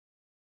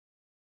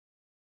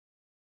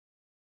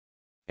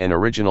An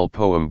original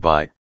poem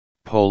by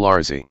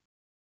Polarzi.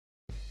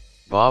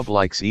 Bob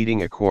likes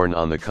eating a corn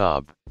on the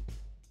cob.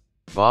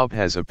 Bob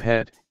has a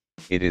pet,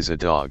 it is a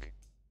dog.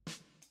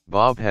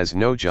 Bob has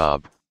no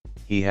job,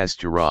 he has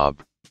to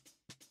rob.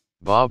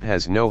 Bob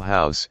has no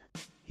house,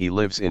 he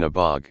lives in a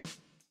bog.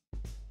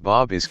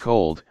 Bob is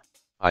cold,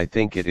 I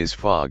think it is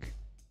fog.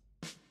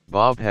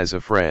 Bob has a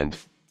friend,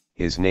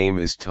 his name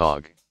is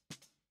Tog.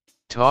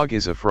 Tog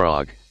is a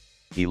frog,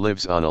 he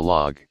lives on a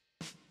log.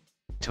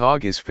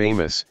 Tog is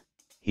famous,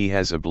 he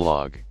has a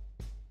blog.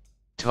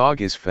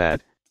 Tog is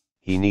fat,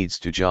 he needs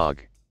to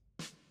jog.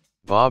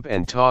 Bob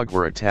and Tog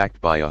were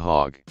attacked by a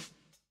hog.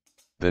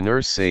 The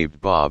nurse saved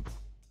Bob,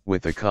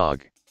 with a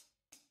cog.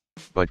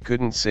 But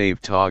couldn't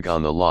save Tog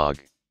on the log.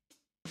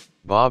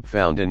 Bob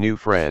found a new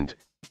friend,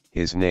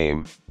 his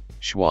name,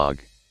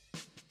 Schwag.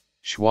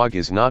 Schwag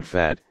is not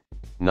fat,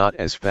 not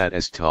as fat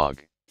as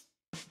Tog.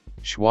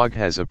 Schwag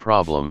has a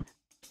problem,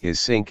 his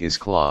sink is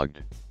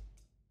clogged.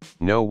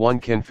 No one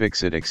can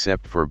fix it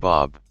except for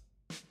Bob.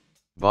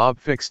 Bob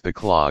fixed the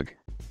clog,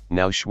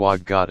 now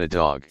Schwag got a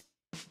dog.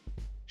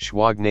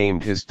 Schwag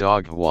named his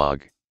dog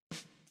Hwag.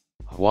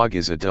 Hwag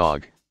is a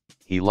dog,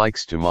 he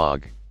likes to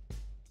mog.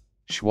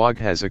 Schwag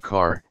has a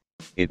car,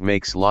 it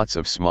makes lots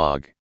of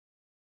smog.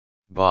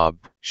 Bob,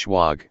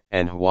 Schwag,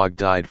 and Hwag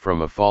died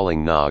from a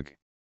falling nog.